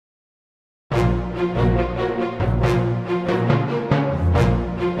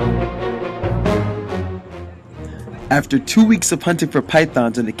After 2 weeks of hunting for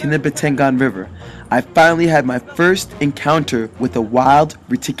pythons in the Kinabatagan River, I finally had my first encounter with a wild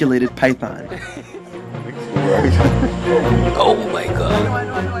reticulated python. Oh my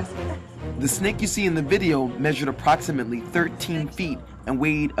god. The snake you see in the video measured approximately 13 feet and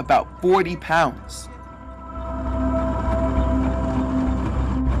weighed about 40 pounds.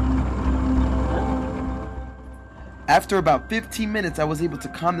 After about 15 minutes, I was able to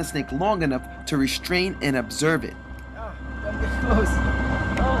calm the snake long enough to restrain and observe it. Close.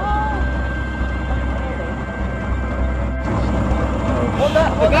 Hold the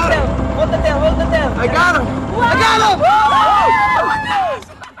tail. Hold the tail. Hold the tail. I got him! I got him!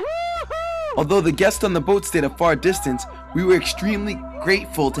 Although the guests on the boat stayed a far distance, we were extremely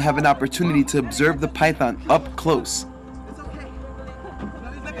grateful to have an opportunity to observe the python up close.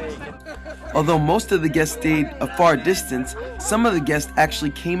 Although most of the guests stayed a far distance, some of the guests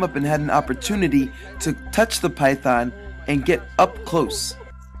actually came up and had an opportunity to touch the python and get up close.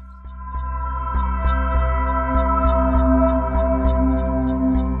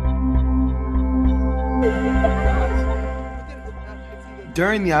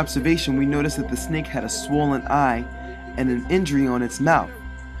 During the observation, we noticed that the snake had a swollen eye and an injury on its mouth,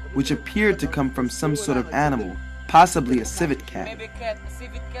 which appeared to come from some sort of animal, possibly a civet cat. Maybe cat. A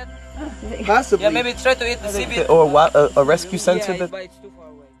civet cat. Possibly. Yeah, maybe try to eat the civet. Or what? A rescue center? Yeah, but it's too far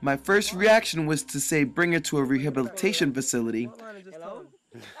away. My first reaction was to say bring her to a rehabilitation facility,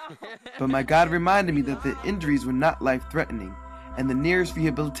 but my God reminded me that the injuries were not life-threatening, and the nearest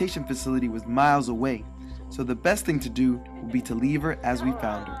rehabilitation facility was miles away, so the best thing to do would be to leave her as we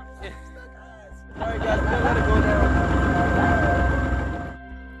found her.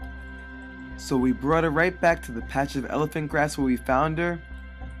 So we brought her right back to the patch of elephant grass where we found her,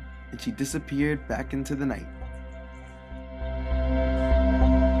 and she disappeared back into the night.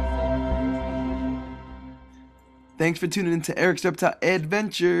 Thanks for tuning in to Erik's Reptile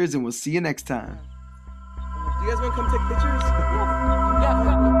Adventures, and we'll see you next time. Do you guys want to come take pictures? Yeah,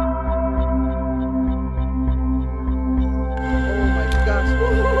 come. Oh my gosh.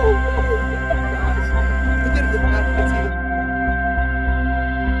 Look at the map.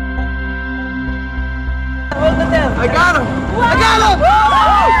 Hold the tail. I got him! I got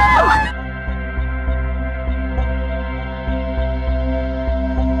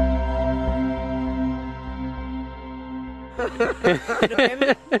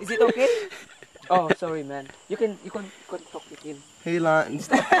Is it okay? Oh, sorry, man. You can talk it in. Hey, Lon,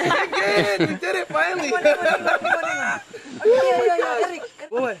 stop. Again! You did it finally! Yeah, Eric.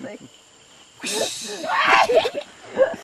 What?